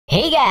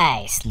Hey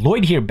guys!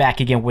 Lloyd here, back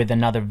again with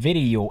another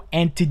video,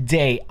 and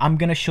today I'm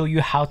gonna show you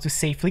how to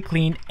safely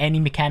clean any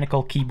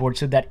mechanical keyboard.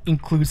 So that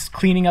includes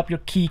cleaning up your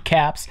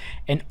keycaps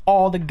and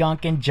all the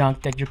gunk and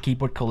junk that your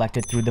keyboard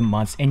collected through the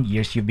months and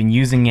years you've been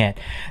using it.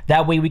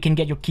 That way we can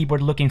get your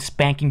keyboard looking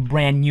spanking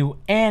brand new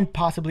and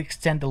possibly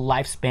extend the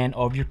lifespan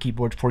of your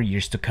keyboard for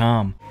years to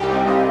come.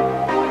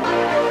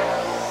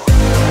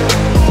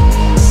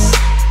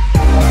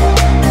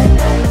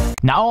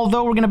 Now,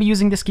 although we're going to be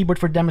using this keyboard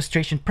for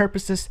demonstration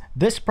purposes,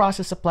 this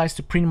process applies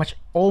to pretty much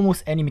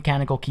almost any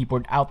mechanical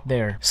keyboard out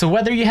there. So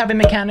whether you have a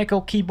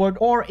mechanical keyboard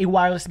or a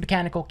wireless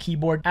mechanical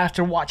keyboard,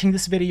 after watching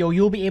this video,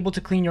 you'll be able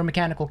to clean your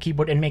mechanical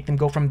keyboard and make them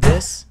go from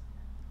this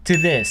to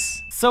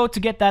this. So to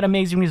get that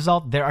amazing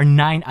result, there are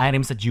 9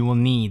 items that you will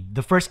need.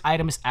 The first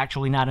item is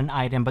actually not an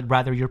item, but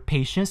rather your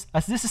patience,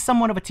 as this is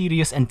somewhat of a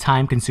tedious and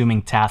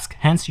time-consuming task,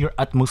 hence your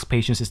utmost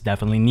patience is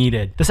definitely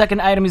needed. The second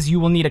item is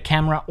you will need a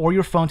camera or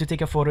your phone to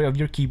take a photo of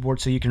your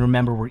keyboard so you can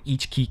remember where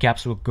each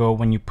keycaps will go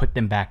when you put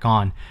them back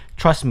on.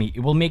 Trust me, it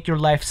will make your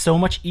life so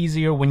much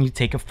easier when you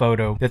take a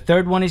photo. The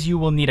third one is you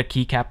will need a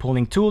keycap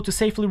pulling tool to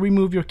safely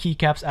remove your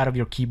keycaps out of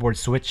your keyboard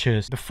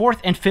switches. The fourth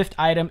and fifth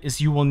item is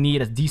you will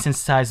need a decent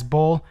sized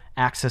bowl,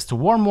 access to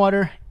warm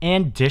water,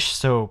 and dish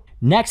soap.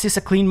 Next is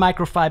a clean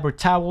microfiber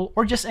towel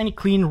or just any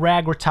clean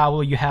rag or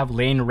towel you have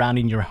laying around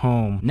in your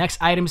home. Next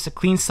item is a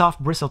clean soft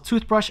bristle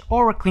toothbrush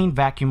or a clean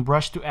vacuum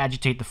brush to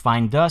agitate the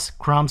fine dust,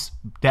 crumbs,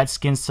 dead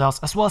skin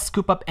cells, as well as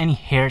scoop up any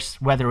hairs,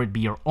 whether it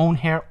be your own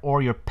hair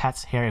or your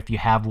pet's hair if you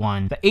have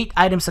one. The 8th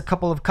item is a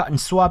couple of cotton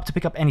swab to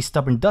pick up any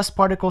stubborn dust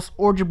particles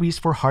or debris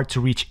for hard to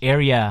reach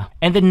area.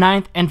 And the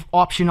 9th and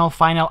optional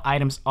final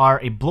items are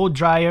a blow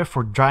dryer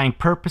for drying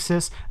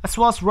purposes, as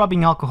well as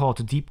rubbing alcohol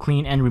to deep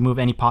clean and remove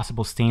any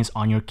possible stains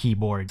on your keyboard.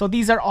 So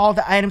these are all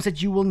the items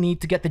that you will need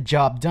to get the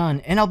job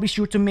done, and I'll be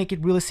sure to make it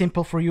really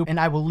simple for you, and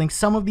I will link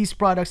some of these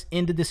products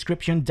in the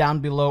description down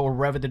below or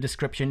wherever the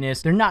description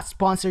is. They're not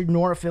sponsored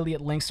nor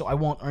affiliate links, so I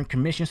won't earn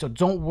commission, so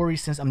don't worry,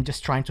 since I'm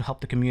just trying to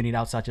help the community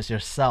out such as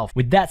yourself.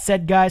 With that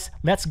said guys,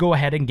 let's go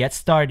ahead and get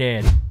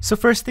started. So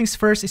first things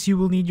first is you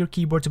will need your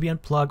keyboard to be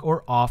unplugged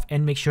or off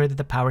and make sure that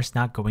the power is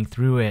not going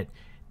through it.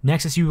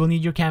 Next is you will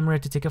need your camera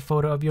to take a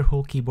photo of your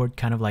whole keyboard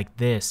kind of like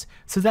this,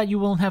 so that you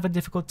won't have a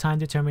difficult time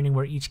determining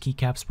where each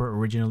keycaps were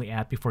originally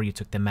at before you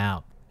took them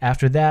out.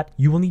 After that,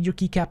 you will need your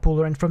keycap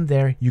puller, and from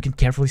there, you can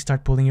carefully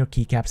start pulling your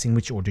keycaps in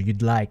which order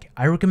you'd like.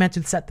 I recommend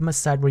to set them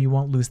aside where you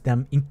won't lose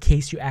them in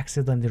case you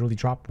accidentally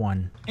drop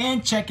one.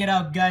 And check it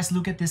out guys,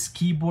 look at this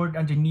keyboard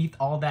underneath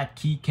all that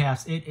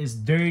keycaps. It is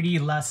dirty,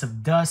 lots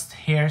of dust,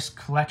 hairs,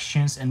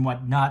 collections, and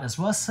whatnot, as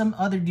well as some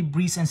other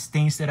debris and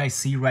stains that I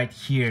see right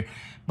here.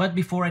 But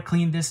before I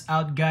clean this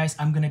out guys,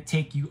 I'm gonna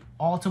take you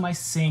all to my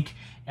sink,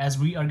 as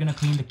we are gonna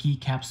clean the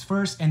keycaps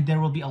first, and there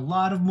will be a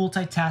lot of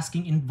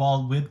multitasking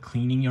involved with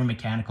cleaning your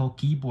mechanical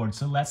keyboard.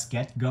 So let's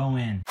get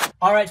going.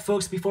 Alright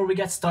folks, before we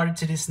get started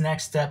to this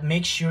next step,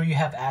 make sure you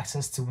have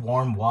access to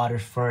warm water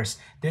first.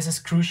 This is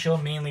crucial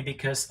mainly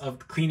because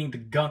of cleaning the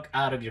gunk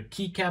out of your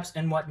keycaps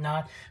and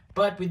whatnot.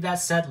 But with that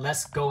said,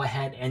 let's go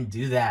ahead and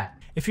do that.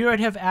 If you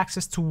already have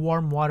access to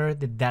warm water,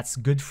 then that's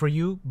good for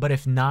you. But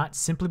if not,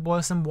 simply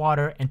boil some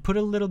water and put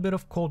a little bit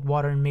of cold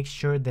water and make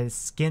sure that it's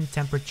skin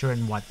temperature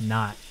and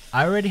whatnot.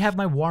 I already have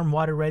my warm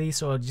water ready,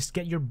 so just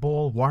get your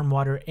bowl, warm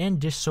water, and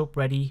dish soap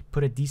ready.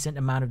 Put a decent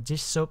amount of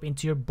dish soap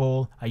into your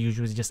bowl. I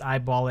usually just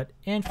eyeball it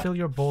and fill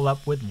your bowl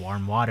up with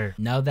warm water.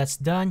 Now that's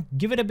done,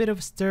 give it a bit of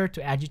a stir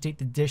to agitate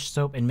the dish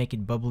soap and make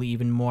it bubbly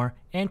even more,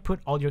 and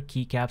put all your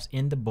keycaps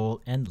in the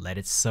bowl and let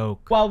it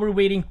soak. While we're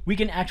waiting, we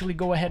can actually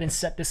go ahead and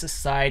set this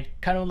aside,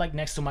 kind of like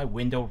next to my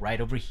window right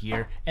over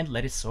here, and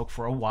let it soak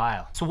for a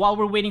while. So while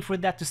we're waiting for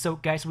that to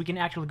soak guys, we can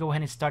actually go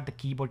ahead and start the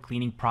keyboard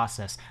cleaning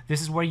process.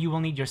 This is where you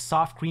will need your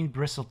soft clean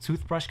bristle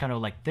toothbrush, kind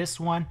of like this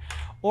one,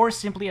 or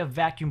simply a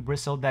vacuum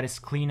bristle that is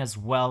clean as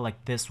well,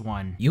 like this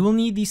one. You will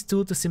need these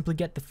tools to simply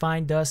get the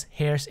fine dust,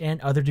 hairs,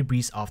 and other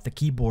debris off the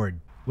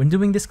keyboard. When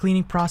doing this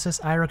cleaning process,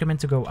 I recommend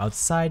to go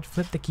outside,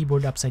 flip the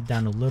keyboard upside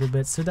down a little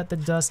bit so that the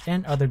dust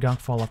and other gunk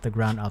fall off the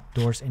ground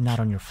outdoors and not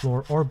on your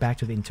floor or back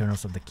to the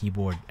internals of the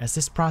keyboard, as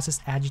this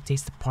process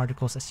agitates the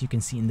particles as you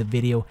can see in the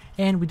video,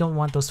 and we don't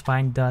want those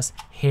fine dust,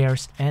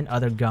 hairs, and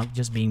other gunk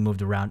just being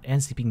moved around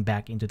and seeping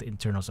back into the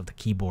internals of the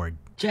keyboard.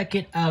 Check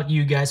it out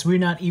you guys, we're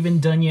not even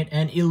done yet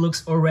and it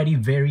looks already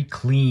very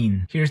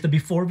clean. Here's the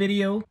before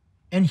video.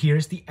 And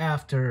here's the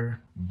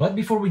after. But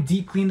before we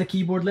deep clean the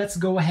keyboard, let's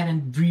go ahead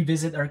and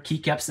revisit our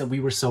keycaps that we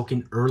were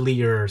soaking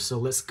earlier. So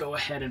let's go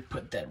ahead and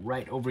put that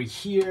right over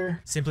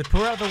here. Simply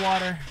pour out the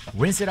water,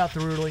 rinse it out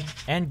thoroughly,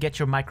 and get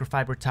your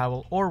microfiber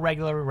towel or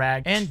regular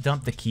rag and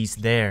dump the keys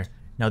there.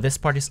 Now this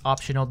part is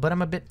optional, but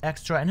I'm a bit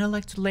extra and I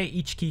like to lay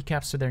each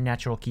keycaps to their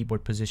natural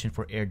keyboard position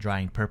for air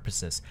drying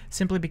purposes,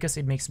 simply because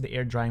it makes the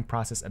air drying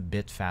process a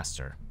bit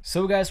faster.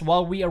 So guys,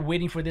 while we are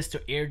waiting for this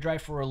to air dry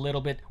for a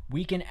little bit,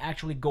 we can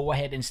actually go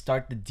ahead and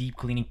start the deep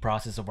cleaning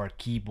process of our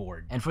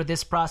keyboard. And for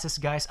this process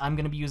guys, I'm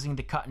going to be using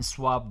the cotton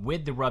swab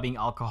with the rubbing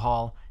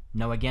alcohol.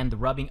 Now again, the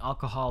rubbing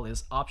alcohol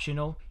is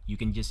optional. You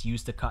can just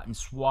use the cotton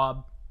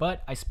swab,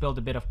 but I spilled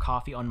a bit of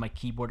coffee on my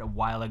keyboard a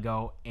while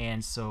ago,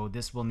 and so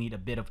this will need a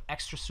bit of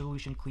extra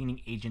solution cleaning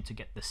agent to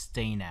get the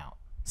stain out.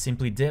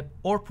 Simply dip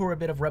or pour a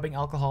bit of rubbing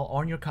alcohol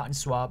on your cotton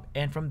swab,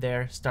 and from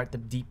there start the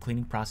deep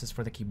cleaning process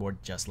for the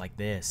keyboard just like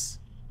this.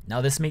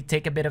 Now this may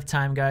take a bit of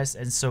time guys,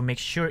 and so make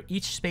sure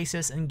each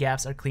spaces and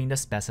gaps are cleaned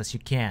as best as you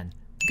can.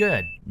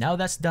 Good. Now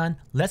that's done,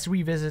 let's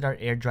revisit our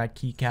air dried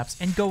keycaps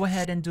and go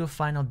ahead and do a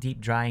final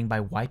deep drying by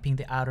wiping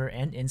the outer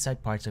and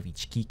inside parts of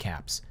each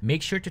keycaps.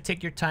 Make sure to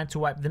take your time to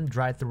wipe them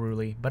dry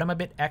thoroughly, but I'm a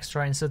bit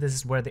extra, and so this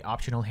is where the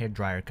optional hair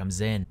dryer comes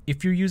in.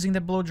 If you're using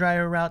the blow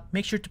dryer route,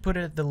 make sure to put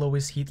it at the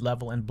lowest heat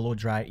level and blow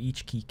dry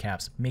each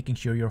keycaps, making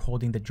sure you're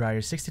holding the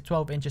dryer 6 to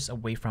 12 inches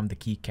away from the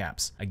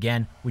keycaps.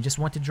 Again, we just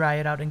want to dry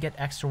it out and get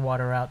extra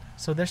water out,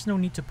 so there's no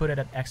need to put it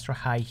at extra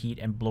high heat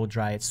and blow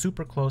dry it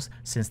super close,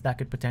 since that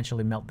could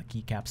potentially melt the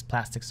keycaps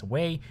plastics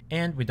away,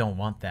 and we don't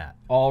want that.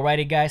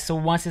 Alrighty guys, so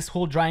once this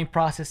whole drying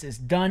process is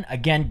done,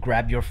 again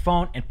grab your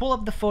phone and pull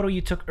up the photo you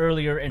took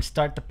earlier and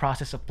start the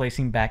process of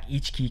placing back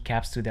each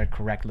keycaps to their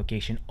correct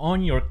location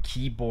on your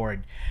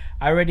keyboard.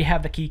 I already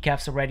have the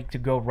keycaps ready to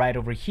go right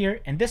over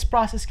here, and this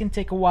process can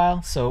take a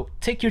while, so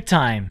take your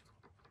time.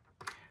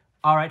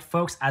 Alright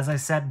folks, as I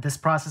said, this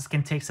process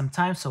can take some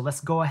time, so let's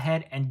go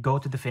ahead and go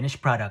to the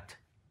finished product.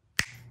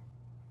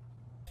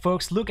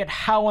 Folks, look at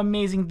how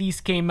amazing these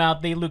came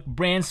out. They look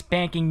brand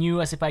spanking new,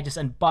 as if I just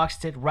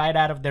unboxed it right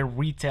out of their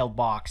retail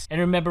box.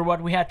 And remember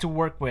what we had to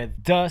work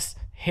with: dust,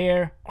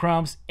 hair,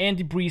 crumbs, and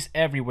debris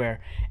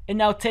everywhere. And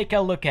now take a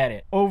look at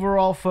it.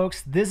 Overall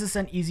folks, this is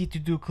an easy to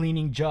do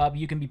cleaning job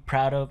you can be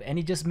proud of, and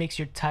it just makes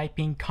your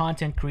typing,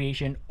 content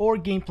creation, or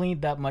gameplay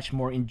that much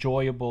more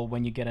enjoyable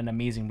when you get an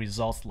amazing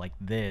results like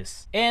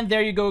this. And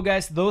there you go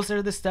guys, those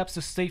are the steps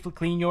to safely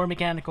clean your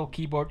mechanical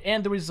keyboard,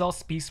 and the results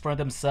speak for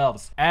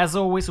themselves. As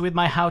always with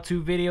my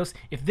how-to videos,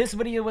 if this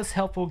video was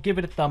helpful, give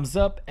it a thumbs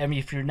up, and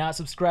if you're not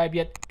subscribed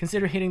yet,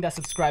 consider hitting that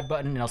subscribe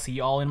button, and I'll see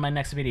you all in my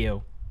next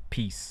video.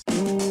 Peace.